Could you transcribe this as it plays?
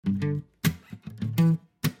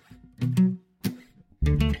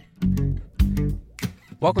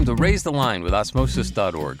Welcome to Raise the Line with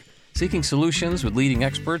Osmosis.org, seeking solutions with leading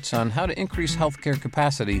experts on how to increase healthcare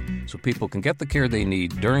capacity so people can get the care they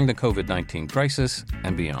need during the COVID-19 crisis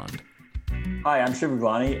and beyond. Hi, I'm Shiv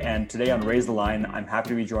Gaglani, and today on Raise the Line, I'm happy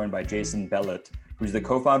to be joined by Jason Bellet, who's the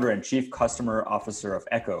co-founder and chief customer officer of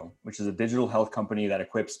Echo, which is a digital health company that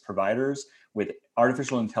equips providers with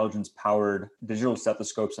artificial intelligence-powered digital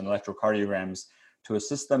stethoscopes and electrocardiograms to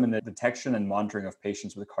assist them in the detection and monitoring of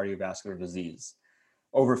patients with cardiovascular disease.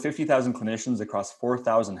 Over 50,000 clinicians across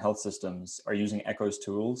 4,000 health systems are using Echo's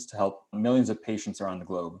tools to help millions of patients around the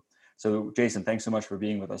globe. So, Jason, thanks so much for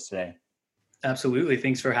being with us today. Absolutely.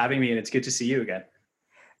 Thanks for having me, and it's good to see you again.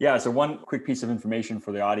 Yeah, so one quick piece of information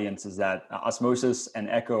for the audience is that Osmosis and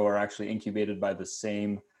Echo are actually incubated by the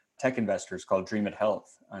same tech investors called Dream It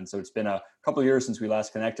Health. And so it's been a couple of years since we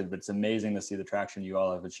last connected, but it's amazing to see the traction you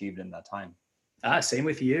all have achieved in that time. Same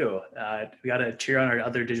with you. We got to cheer on our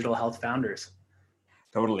other digital health founders.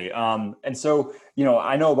 Totally. And so,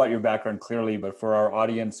 I know about your background clearly, but for our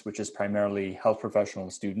audience, which is primarily health professional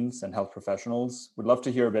students and health professionals, would love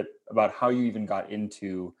to hear a bit about how you even got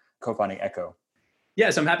into co-founding Echo. Yeah,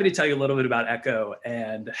 so I'm happy to tell you a little bit about Echo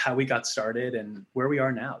and how we got started and where we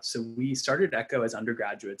are now. So we started Echo as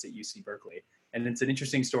undergraduates at UC Berkeley. And it's an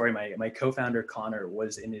interesting story. My co-founder, Connor,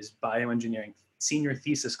 was in his bioengineering senior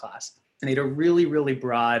thesis class. And he had a really, really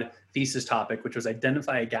broad thesis topic, which was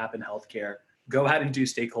identify a gap in healthcare, go ahead and do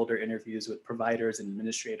stakeholder interviews with providers and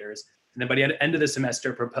administrators. And then by the end of the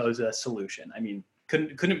semester, propose a solution. I mean,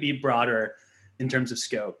 couldn't be broader in terms of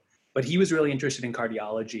scope. But he was really interested in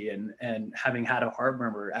cardiology and having had a heart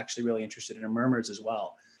murmur, actually really interested in murmurs as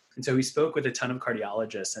well. And so he spoke with a ton of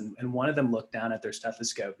cardiologists, and one of them looked down at their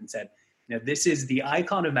stethoscope and said, this is the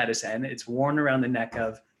icon of medicine. It's worn around the neck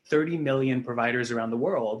of 30 million providers around the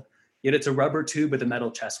world, yet it's a rubber tube with a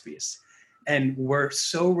metal chest piece. And we're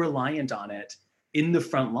so reliant on it in the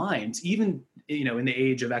front lines, even in the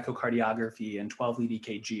age of echocardiography and 12-lead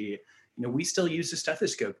EKG, we still use the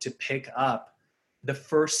stethoscope to pick up the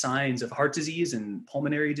first signs of heart disease and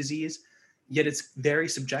pulmonary disease, yet it's very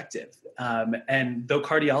subjective. And though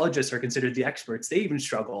cardiologists are considered the experts, they even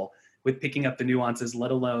struggle with picking up the nuances, let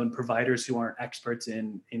alone providers who aren't experts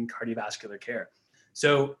in cardiovascular care.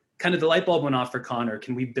 So kind of the light bulb went off for Connor.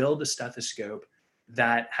 Can we build a stethoscope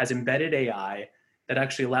that has embedded AI that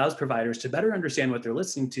actually allows providers to better understand what they're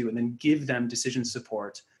listening to and then give them decision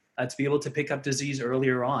support to be able to pick up disease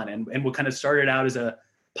earlier on? And what kind of started out as a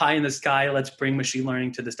pie in the sky, let's bring machine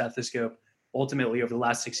learning to the stethoscope, ultimately over the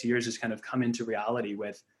last 6 years has kind of come into reality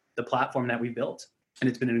with the platform that we built. And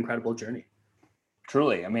it's been an incredible journey.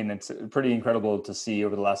 Truly. I mean, it's pretty incredible to see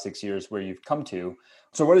over the last 6 years where you've come to.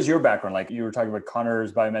 So what is your background like? You were talking about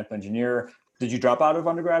Connor's biomedical engineer. Did you drop out of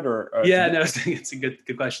undergrad or Yeah, no, it's a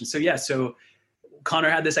good question. So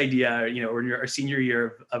Connor had this idea, we're in our senior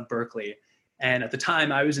year of Berkeley. And at the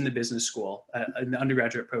time I was in the business school, in the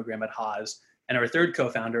undergraduate program at Haas. And our third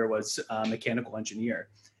co-founder was a mechanical engineer.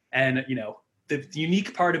 And, the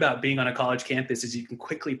unique part about being on a college campus is you can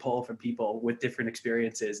quickly pull from people with different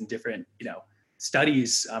experiences and different,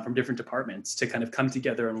 studies from different departments to kind of come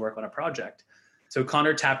together and work on a project. So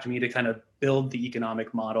Connor tapped me to kind of build the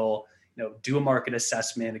economic model, do a market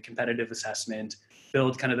assessment, a competitive assessment,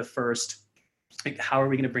 build kind of the first, how are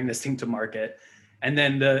we going to bring this thing to market? And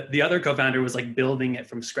then the other co-founder was like building it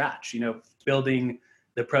from scratch, building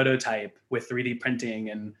the prototype with 3D printing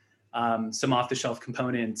and some off-the-shelf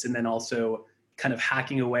components, and then also kind of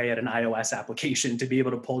hacking away at an iOS application to be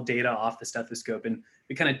able to pull data off the stethoscope. And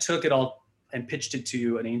we kind of took it all and pitched it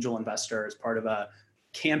to an angel investor as part of a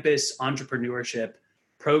campus entrepreneurship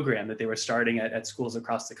program that they were starting at schools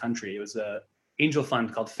across the country. It was an angel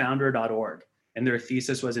fund called founder.org. And their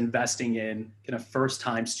thesis was investing in kind of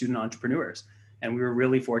first-time student entrepreneurs. And we were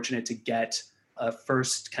really fortunate to get a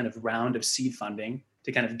first kind of round of seed funding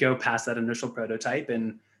to kind of go past that initial prototype.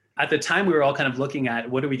 And at the time, we were all kind of looking at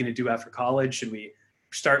what are we going to do after college? Should we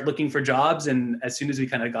start looking for jobs? And as soon as we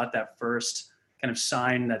kind of got that first kind of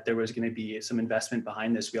sign that there was going to be some investment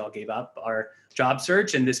behind this, we all gave up our job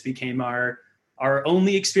search. And this became our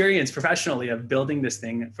only experience professionally of building this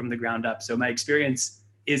thing from the ground up. So my experience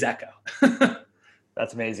is Echo.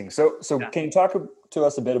 That's amazing. So yeah. Can you talk to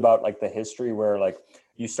us a bit about like the history where like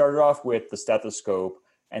you started off with the stethoscope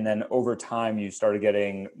and then over time you started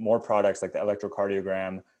getting more products like the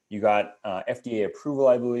electrocardiogram. You got FDA approval,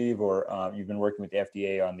 I believe, or you've been working with the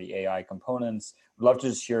FDA on the AI components. I'd love to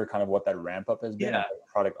just hear kind of what that ramp up has been, and what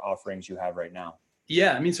product offerings you have right now.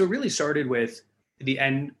 Yeah, I mean, so it really started with the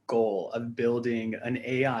end goal of building an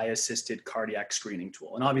AI-assisted cardiac screening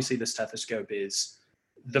tool. And obviously the stethoscope is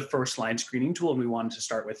the first line screening tool, and we wanted to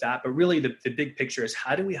start with that. But really the big picture is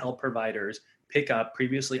how do we help providers pick up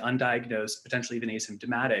previously undiagnosed, potentially even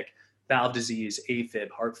asymptomatic valve disease, AFib,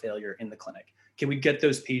 heart failure in the clinic? Can we get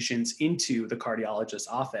those patients into the cardiologist's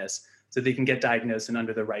office so they can get diagnosed and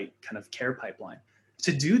under the right kind of care pipeline?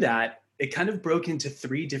 To do that, it kind of broke into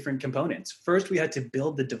three different components. First, we had to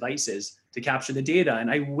build the devices to capture the data.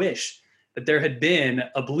 And I wish that there had been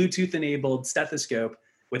a Bluetooth-enabled stethoscope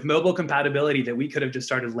with mobile compatibility that we could have just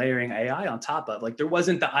started layering AI on top of. Like, there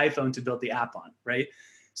wasn't the iPhone to build the app on, right?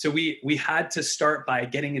 So we had to start by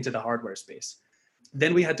getting into the hardware space.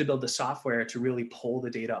 Then we had to build the software to really pull the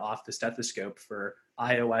data off the stethoscope for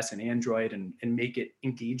iOS and Android and make it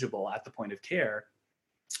engageable at the point of care.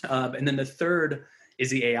 And then the third is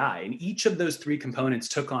the AI. And each of those three components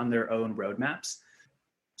took on their own roadmaps.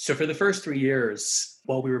 So for the first 3 years,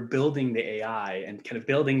 while we were building the AI and kind of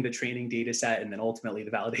building the training data set and then ultimately the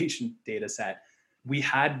validation data set, we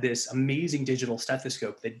had this amazing digital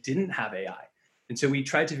stethoscope that didn't have AI. And so we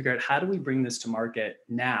tried to figure out, how do we bring this to market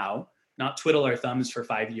now, not twiddle our thumbs for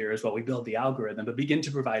 5 years while we build the algorithm, but begin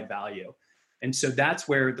to provide value. And so that's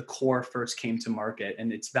where the core first came to market.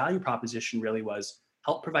 And its value proposition really was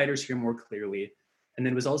help providers hear more clearly. And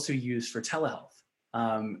then was also used for telehealth.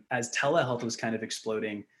 As telehealth was kind of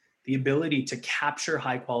exploding, the ability to capture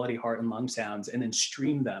high quality heart and lung sounds and then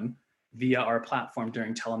stream them via our platform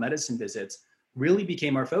during telemedicine visits really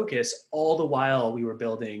became our focus, all the while we were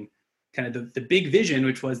building kind of the big vision,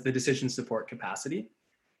 which was the decision support capacity.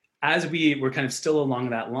 As we were kind of still along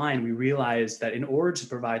that line, we realized that in order to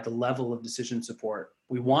provide the level of decision support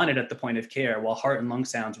we wanted at the point of care, while heart and lung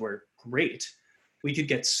sounds were great, we could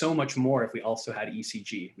get so much more if we also had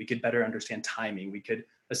ECG. We could better understand timing. We could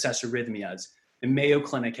assess arrhythmias. The Mayo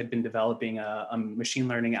Clinic had been developing a machine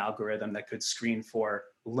learning algorithm that could screen for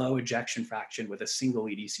low ejection fraction with a single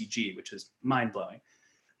lead ECG, which is mind-blowing.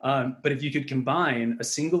 But if you could combine a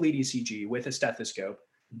single lead ECG with a stethoscope,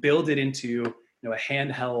 build it into a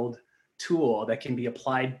handheld tool that can be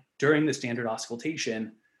applied during the standard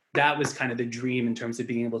auscultation, that was kind of the dream in terms of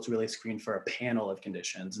being able to really screen for a panel of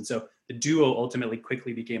conditions. And so the Duo ultimately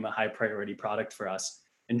quickly became a high priority product for us.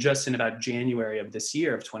 And just in about January of this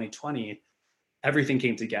year, of 2020, everything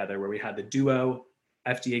came together where we had the Duo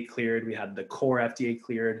FDA cleared, we had the Core FDA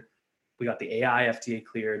cleared, we got the AI FDA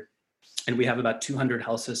cleared, and we have about 200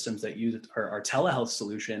 health systems that use our telehealth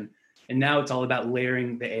solution. And now it's all about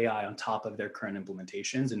layering the AI on top of their current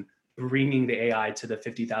implementations and bringing the AI to the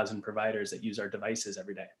 50,000 providers that use our devices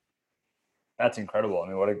every day. That's incredible. I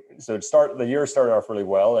mean, the year started off really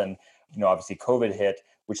well, and obviously COVID hit,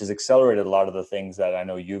 which has accelerated a lot of the things that I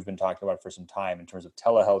know you've been talking about for some time in terms of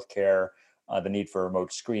telehealth care, the need for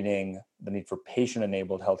remote screening, the need for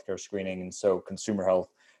patient-enabled healthcare screening, and so consumer health.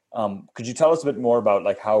 Could you tell us a bit more about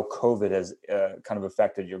how COVID has kind of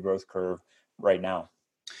affected your growth curve right now?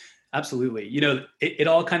 Absolutely. It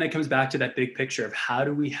all kind of comes back to that big picture of how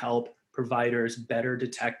do we help providers better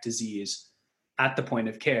detect disease at the point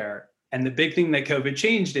of care? And the big thing that COVID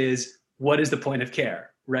changed is, what is the point of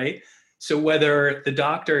care, right? So whether the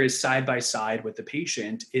doctor is side by side with the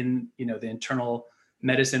patient in the internal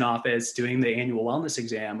medicine office doing the annual wellness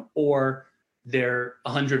exam, or they're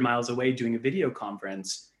 100 miles away doing a video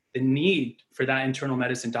conference, the need for that internal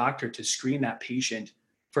medicine doctor to screen that patient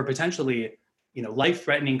for potentially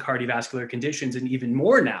life-threatening cardiovascular conditions, and even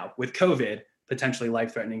more now with COVID, potentially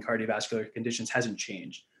life-threatening cardiovascular conditions, hasn't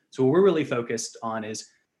changed. So what we're really focused on is,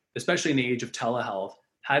 especially in the age of telehealth,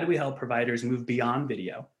 how do we help providers move beyond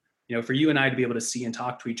video? For you and I to be able to see and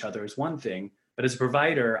talk to each other is one thing, but as a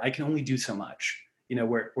provider, I can only do so much.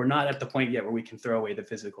 We're not at the point yet where we can throw away the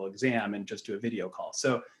physical exam and just do a video call.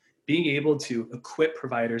 So being able to equip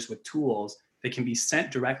providers with tools that can be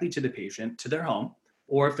sent directly to the patient, to their home,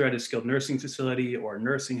 or if they're at a skilled nursing facility or a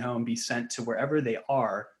nursing home, be sent to wherever they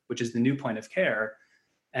are, which is the new point of care,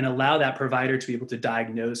 and allow that provider to be able to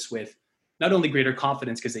diagnose with not only greater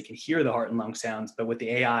confidence because they can hear the heart and lung sounds, but with the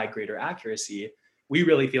AI, greater accuracy. We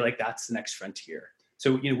really feel like that's the next frontier.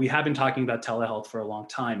 So, we have been talking about telehealth for a long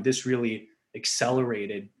time. This really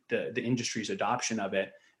accelerated the industry's adoption of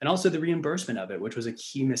it, and also the reimbursement of it, which was a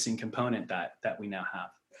key missing component that we now have.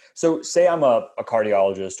 So say I'm a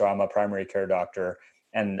cardiologist or I'm a primary care doctor,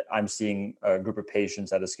 and I'm seeing a group of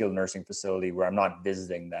patients at a skilled nursing facility where I'm not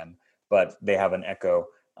visiting them, but they have an Echo,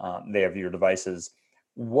 they have your devices.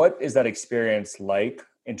 What is that experience like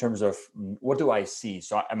in terms of what do I see?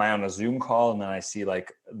 So am I on a Zoom call and then I see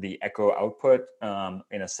the Echo output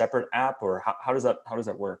in a separate app, or how does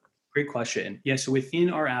that work? Great question. Yeah, so within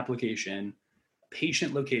our application,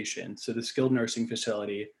 patient location, so the skilled nursing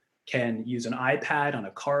facility can use an iPad on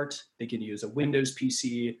a cart, they can use a Windows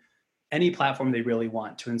PC, any platform they really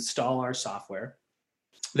want to install our software.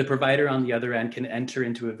 The provider on the other end can enter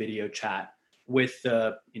into a video chat with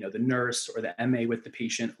the nurse or the MA with the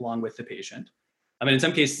patient, along with the patient. I mean, in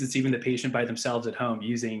some cases, it's even the patient by themselves at home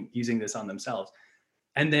using this on themselves.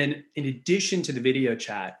 And then in addition to the video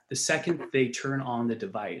chat, the second they turn on the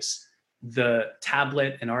device, the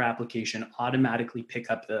tablet and our application automatically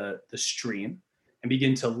pick up the stream and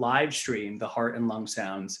begin to live stream the heart and lung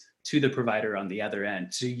sounds to the provider on the other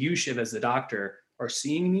end. So you, Shiv, as the doctor, are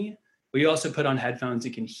seeing me. We also put on headphones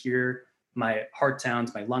and can hear my heart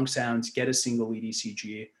sounds, my lung sounds, get a single lead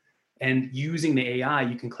ECG. And using the AI,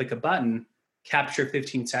 you can click a button, capture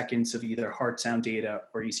 15 seconds of either heart sound data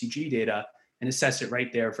or ECG data, and assess it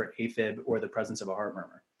right there for AFib or the presence of a heart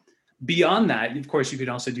murmur. Beyond that, of course, you can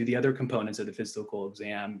also do the other components of the physical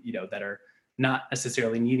exam, that are not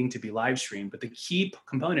necessarily needing to be live streamed, but the key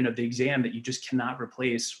component of the exam that you just cannot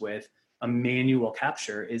replace with a manual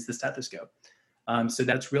capture is the stethoscope. So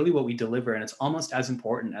that's really what we deliver, and it's almost as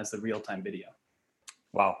important as the real-time video.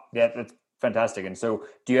 Wow, yeah, that's fantastic. And so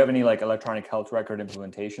do you have any like electronic health record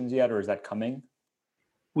implementations yet, or is that coming?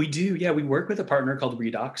 We do, yeah. We work with a partner called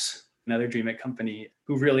Redox, another DreamIt company,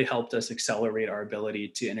 who really helped us accelerate our ability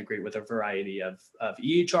to integrate with a variety of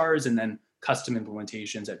EHRs and then custom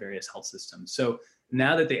implementations at various health systems. So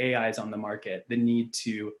now that the AI is on the market, the need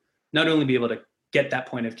to not only be able to get that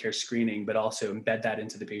point of care screening, but also embed that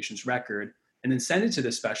into the patient's record and then send it to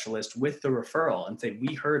the specialist with the referral and say,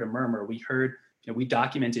 we heard a murmur, we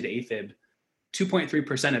documented AFib.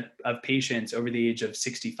 2.3% of patients over the age of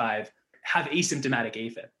 65 have asymptomatic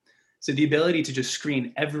AFib. So the ability to just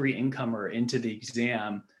screen every incomer into the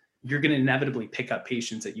exam, you're going to inevitably pick up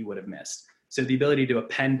patients that you would have missed. So the ability to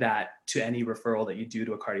append that to any referral that you do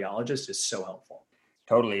to a cardiologist is so helpful.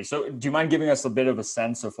 Totally. So do you mind giving us a bit of a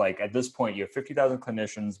sense of like, at this point, you have 50,000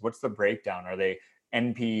 clinicians. What's the breakdown? Are they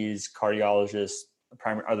NPs, cardiologists,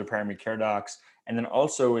 other primary care docs? And then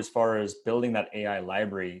also as far as building that AI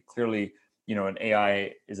library, clearly, an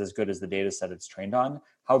AI is as good as the data set it's trained on.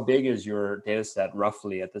 How big is your data set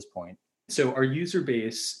roughly at this point? So our user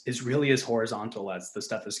base is really as horizontal as the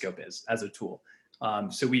stethoscope is as a tool.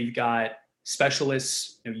 So we've got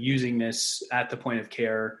specialists using this at the point of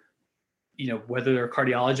care, whether they're a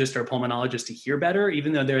cardiologist or a pulmonologist to hear better,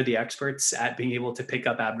 even though they're the experts at being able to pick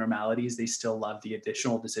up abnormalities, they still love the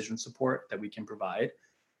additional decision support that we can provide,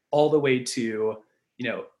 all the way to,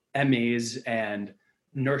 MAs and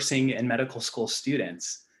nursing and medical school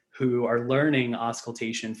students who are learning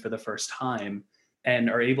auscultation for the first time and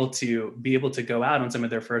are able to go out on some of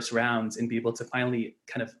their first rounds and be able to finally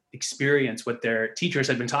kind of experience what their teachers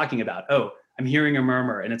had been talking about. Oh, I'm hearing a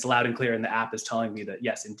murmur and it's loud and clear and the app is telling me that,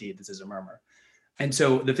 yes, indeed, this is a murmur. And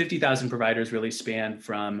so the 50,000 providers really span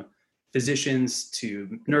from physicians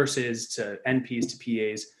to nurses to NPs to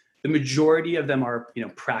PAs. The majority of them are,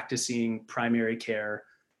 practicing primary care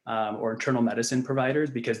or internal medicine providers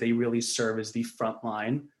because they really serve as the front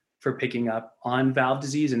line for picking up on valve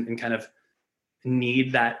disease and kind of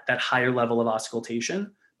need that higher level of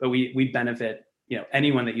auscultation. But we benefit,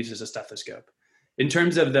 anyone that uses a stethoscope. In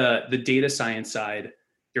terms of the data science side,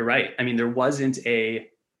 you're right. I mean, there wasn't a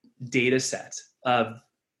data set of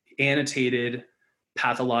annotated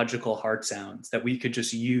pathological heart sounds that we could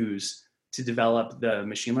just use to develop the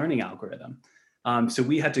machine learning algorithm. So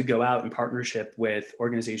we had to go out in partnership with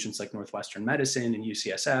organizations like Northwestern Medicine and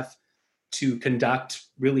UCSF to conduct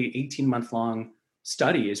really 18-month-long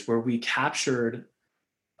studies where we captured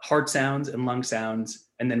heart sounds and lung sounds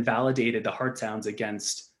and then validated the heart sounds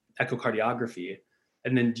against echocardiography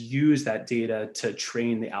and then use that data to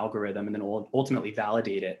train the algorithm and then ultimately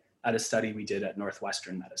validate it at a study we did at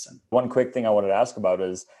Northwestern Medicine. One quick thing I wanted to ask about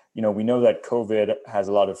is, we know that COVID has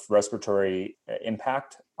a lot of respiratory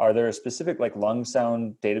impact. Are there a specific lung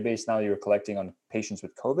sound database now you're collecting on patients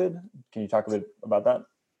with COVID? Can you talk a bit about that?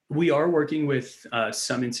 We are working with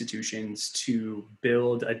some institutions to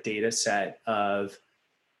build a data set of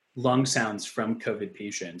lung sounds from COVID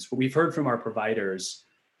patients. What we've heard from our providers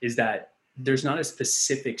is that there's not a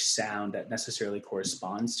specific sound that necessarily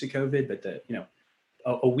corresponds to COVID, but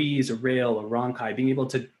a wheeze, a rail, a rhonchi, being able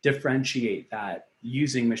to differentiate that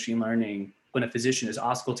using machine learning when a physician is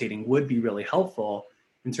auscultating would be really helpful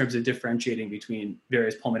in terms of differentiating between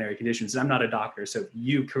various pulmonary conditions. And I'm not a doctor, so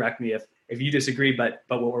you correct me if you disagree, but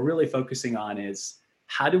what we're really focusing on is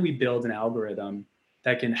how do we build an algorithm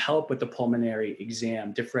that can help with the pulmonary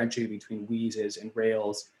exam, differentiate between wheezes and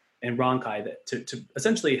rails and rhonchi to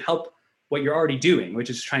essentially help what you're already doing, which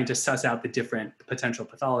is trying to suss out the different potential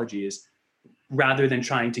pathologies rather than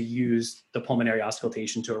trying to use the pulmonary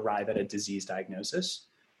auscultation to arrive at a disease diagnosis.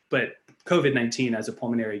 But COVID-19 as a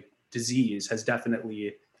pulmonary disease has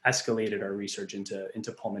definitely escalated our research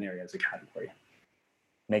into pulmonary as a category.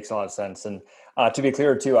 Makes a lot of sense. And to be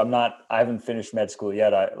clear too, I haven't finished med school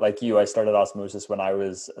yet. Like you, I started osmosis when I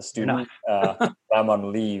was a student. I'm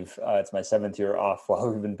on leave. It's my 7th year off while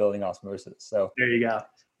we've been building osmosis. So there you go.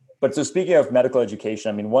 But so speaking of medical education,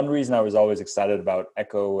 I mean, one reason I was always excited about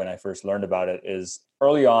Echo when I first learned about it is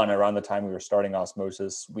early on, around the time we were starting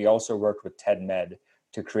osmosis, we also worked with TED Med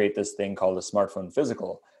to create this thing called a smartphone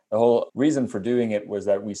physical. The whole reason for doing it was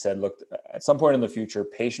that we said, look, at some point in the future,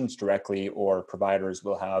 patients directly or providers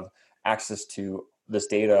will have access to this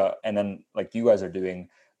data. And then like you guys are doing,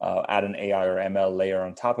 add an AI or ML layer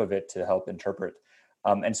on top of it to help interpret.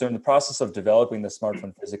 And so in the process of developing the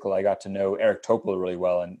smartphone physical, I got to know Eric Topol really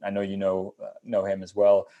well. And I know you know him as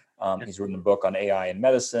well. He's written a book on AI in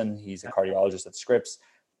medicine. He's a cardiologist at Scripps.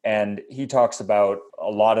 And he talks about a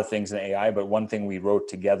lot of things in AI, but one thing we wrote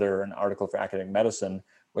together, an article for Academic Medicine,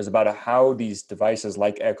 was about how these devices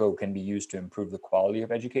like Echo can be used to improve the quality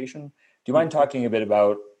of education. Do you mind talking a bit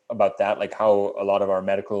about that, like how a lot of our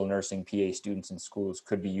medical nursing PA students in schools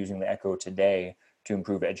could be using the Echo today to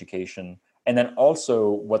improve education? And then also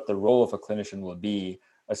what the role of a clinician will be,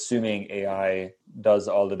 assuming AI does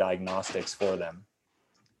all the diagnostics for them.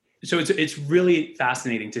 So it's really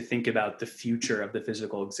fascinating to think about the future of the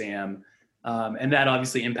physical exam. And that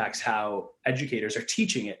obviously impacts how educators are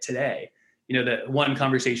teaching it today. You know, the one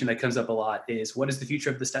conversation that comes up a lot is, what is the future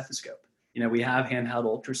of the stethoscope? You know, we have handheld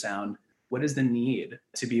ultrasound. What is the need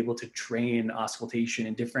to be able to train auscultation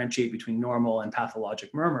and differentiate between normal and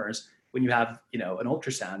pathologic murmurs when you have, you know, an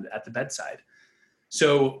ultrasound at the bedside?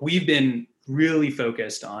 So we've been really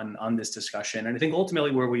focused on this discussion. And I think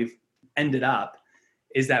ultimately where we've ended up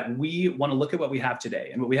is that we want to look at what we have today.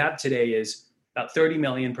 And what we have today is about 30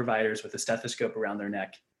 million providers with a stethoscope around their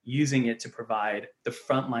neck, using it to provide the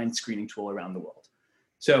frontline screening tool around the world.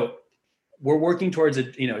 So we're working towards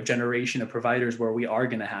a generation of providers where we are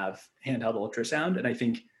going to have handheld ultrasound. And I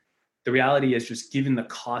think the reality is, just given the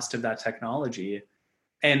cost of that technology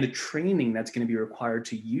and the training that's going to be required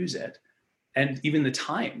to use it, and even the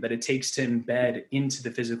time that it takes to embed into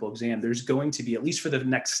the physical exam, there's going to be, at least for the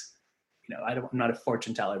next, I'm not a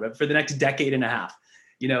fortune teller, but for the next decade and a half,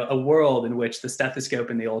 a world in which the stethoscope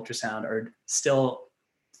and the ultrasound are still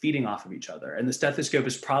feeding off of each other. And the stethoscope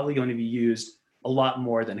is probably going to be used a lot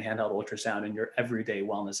more than handheld ultrasound in your everyday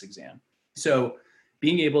wellness exam. So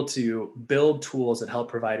being able to build tools that help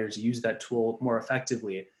providers use that tool more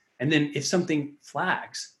effectively. And then if something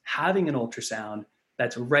flags, having an ultrasound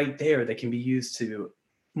that's right there that can be used to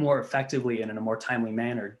more effectively and in a more timely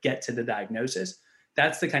manner get to the diagnosis,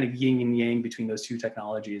 that's the kind of yin and yang between those two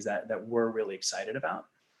technologies that we're really excited about.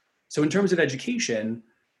 So in terms of education,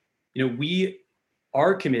 we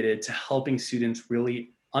are committed to helping students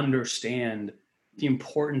really understand the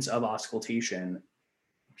importance of auscultation,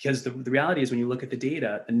 because the reality is, when you look at the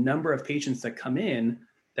data, the number of patients that come in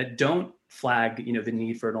that don't flag, the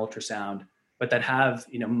need for an ultrasound, but that have,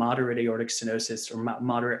 moderate aortic stenosis or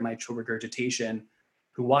moderate mitral regurgitation,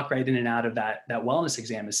 who walk right in and out of that wellness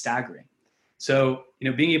exam, is staggering. So,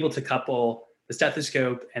 being able to couple the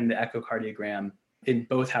stethoscope and the echocardiogram in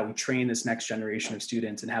both how we train this next generation of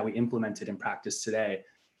students and how we implement it in practice today,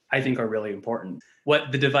 I think are really important.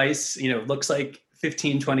 What the device, looks like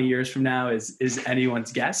 15, 20 years from now is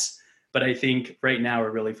anyone's guess. But I think right now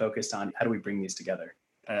we're really focused on, how do we bring these together?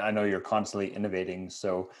 I know you're constantly innovating,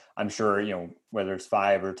 so I'm sure, whether it's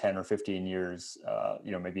 5 or 10 or 15 years,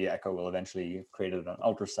 maybe Echo will eventually create an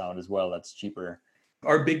ultrasound as well that's cheaper.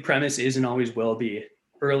 Our big premise is, and always will be,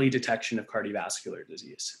 early detection of cardiovascular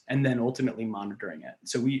disease, and then ultimately monitoring it.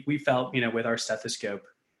 So we felt, with our stethoscope,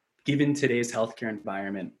 given today's healthcare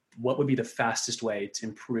environment, what would be the fastest way to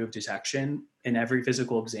improve detection in every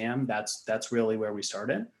physical exam? That's really where we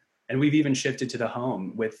started. And we've even shifted to the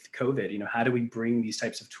home with COVID. How do we bring these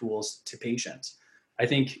types of tools to patients? I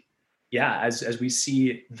think, as we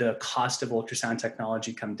see the cost of ultrasound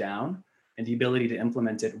technology come down and the ability to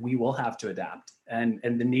implement it, we will have to adapt, and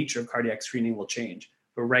the nature of cardiac screening will change.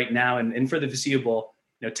 But right now, and for the foreseeable,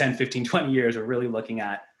 10, 15, 20 years, we're really looking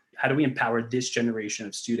at, how do we empower this generation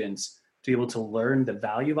of students to be able to learn the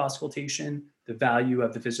value of auscultation, the value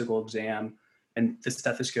of the physical exam, and the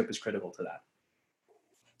stethoscope is critical to that.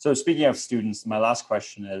 So speaking of students, my last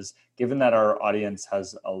question is, given that our audience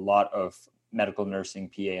has a lot of medical nursing,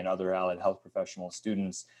 PA, and other allied health professional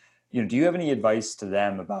students, do you have any advice to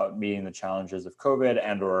them about meeting the challenges of COVID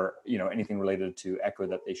and or, anything related to Echo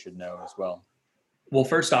that they should know as well? Well,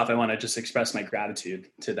 first off, I want to just express my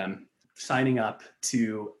gratitude to them. Signing up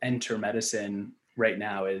to enter medicine right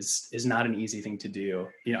now is not an easy thing to do.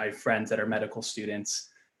 I have friends that are medical students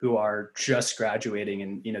who are just graduating,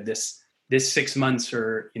 and this this 6 months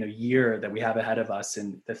or year that we have ahead of us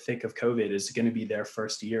in the thick of COVID is going to be their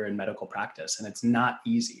first year in medical practice, and it's not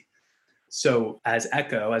easy. So as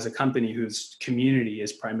Echo, as a company whose community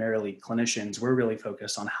is primarily clinicians, we're really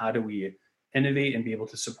focused on how do we innovate and be able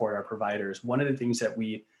to support our providers. One of the things that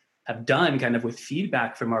we have done kind of with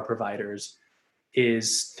feedback from our providers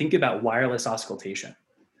is think about wireless auscultation.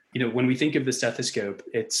 When we think of the stethoscope,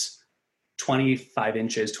 it's 25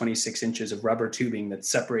 inches, 26 inches of rubber tubing that's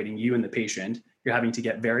separating you and the patient. You're having to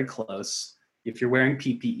get very close. If you're wearing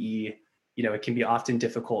PPE, it can be often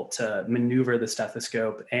difficult to maneuver the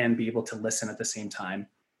stethoscope and be able to listen at the same time.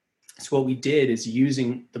 So what we did is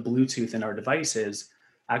using the Bluetooth in our devices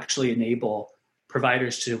actually enable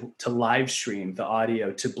providers to live stream the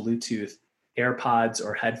audio to Bluetooth AirPods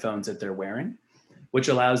or headphones that they're wearing, which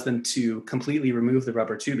allows them to completely remove the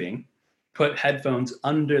rubber tubing, put headphones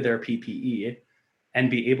under their PPE, and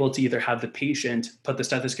be able to either have the patient put the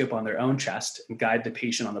stethoscope on their own chest and guide the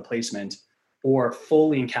patient on the placement, or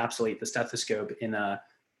fully encapsulate the stethoscope in a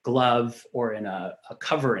glove or in a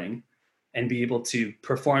covering and be able to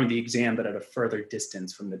perform the exam, but at a further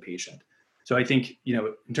distance from the patient. So I think,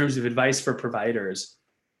 in terms of advice for providers,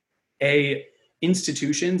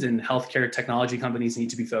 institutions and healthcare technology companies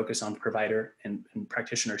need to be focused on provider and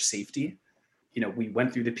practitioner safety. We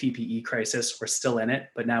went through the PPE crisis, we're still in it,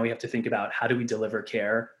 but now we have to think about how do we deliver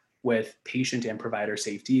care with patient and provider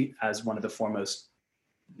safety as one of the foremost,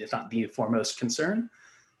 if not the foremost concern.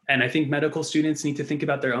 And I think medical students need to think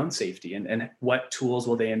about their own safety and what tools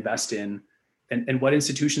will they invest in and what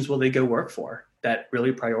institutions will they go work for that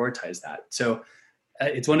really prioritize that. So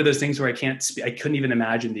it's one of those things where I couldn't even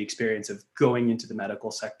imagine the experience of going into the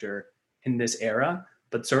medical sector in this era.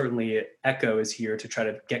 But certainly Echo is here to try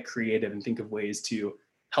to get creative and think of ways to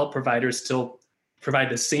help providers still provide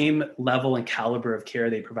the same level and caliber of care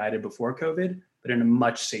they provided before COVID, but in a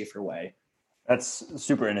much safer way. That's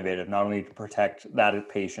super innovative, not only to protect that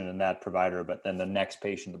patient and that provider, but then the next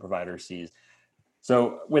patient the provider sees.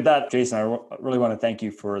 So with that, Jason, I really want to thank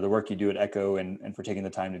you for the work you do at Echo and for taking the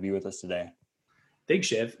time to be with us today. Thanks,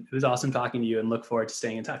 Shiv. It was awesome talking to you and look forward to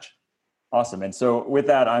staying in touch. Awesome. And so with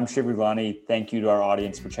that, I'm Shiv Gaglani. Thank you to our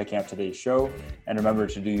audience for checking out today's show. And remember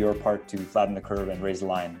to do your part to flatten the curve and raise the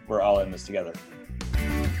line. We're all in this together.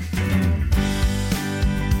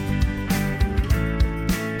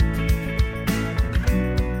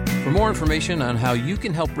 For more information on how you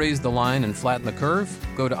can help raise the line and flatten the curve,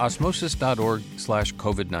 go to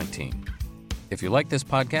osmosis.org/COVID-19. If you like this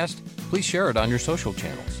podcast, please share it on your social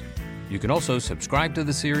channels. You can also subscribe to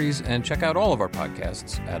the series and check out all of our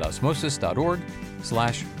podcasts at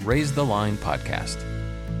osmosis.org/raisethelinepodcast.